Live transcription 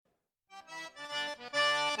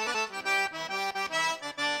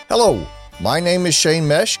Hello, my name is Shane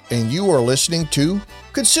Mesh, and you are listening to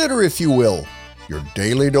Consider If You Will, your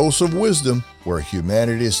daily dose of wisdom where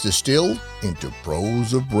humanity is distilled into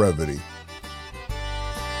prose of brevity.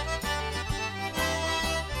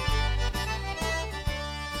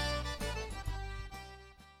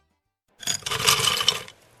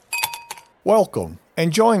 Welcome,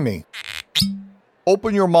 and join me.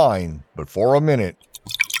 Open your mind, but for a minute.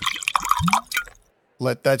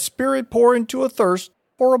 Let that spirit pour into a thirst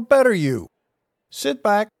for a better you. Sit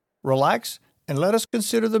back, relax, and let us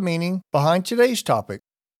consider the meaning behind today's topic.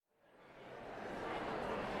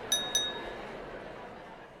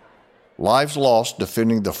 Lives lost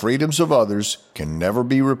defending the freedoms of others can never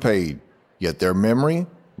be repaid, yet their memory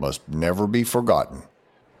must never be forgotten.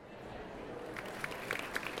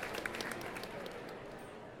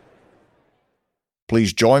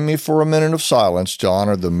 Please join me for a minute of silence to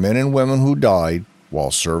honor the men and women who died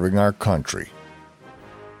while serving our country.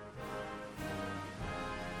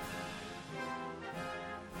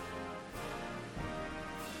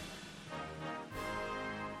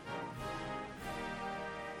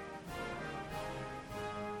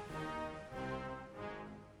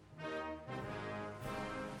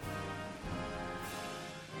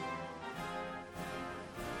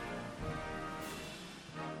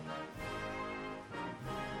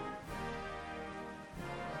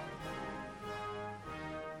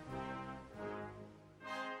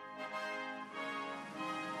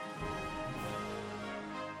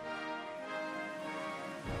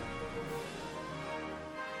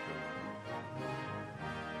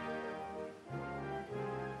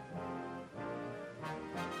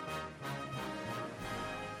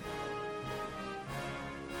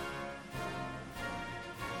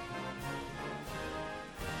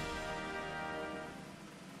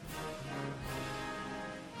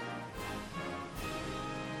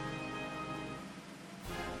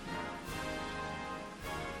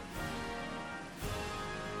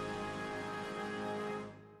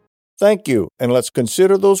 Thank you, and let's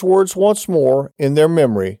consider those words once more in their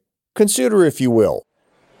memory. Consider if you will.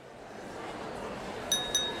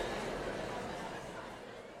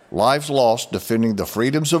 Lives lost defending the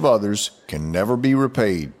freedoms of others can never be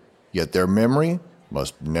repaid, yet their memory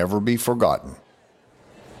must never be forgotten.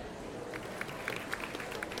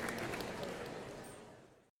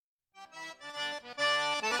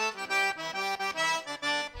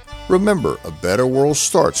 Remember, a better world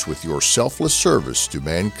starts with your selfless service to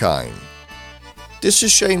mankind. This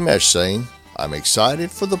is Shane Mesh saying, I'm excited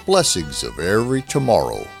for the blessings of every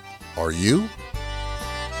tomorrow. Are you?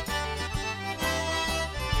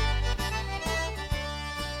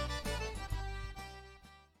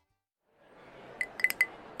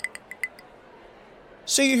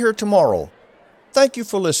 See you here tomorrow. Thank you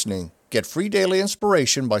for listening. Get free daily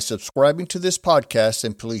inspiration by subscribing to this podcast,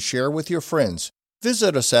 and please share with your friends.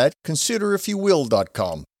 Visit us at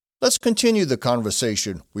considerifyouwill.com. Let's continue the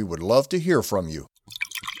conversation. We would love to hear from you.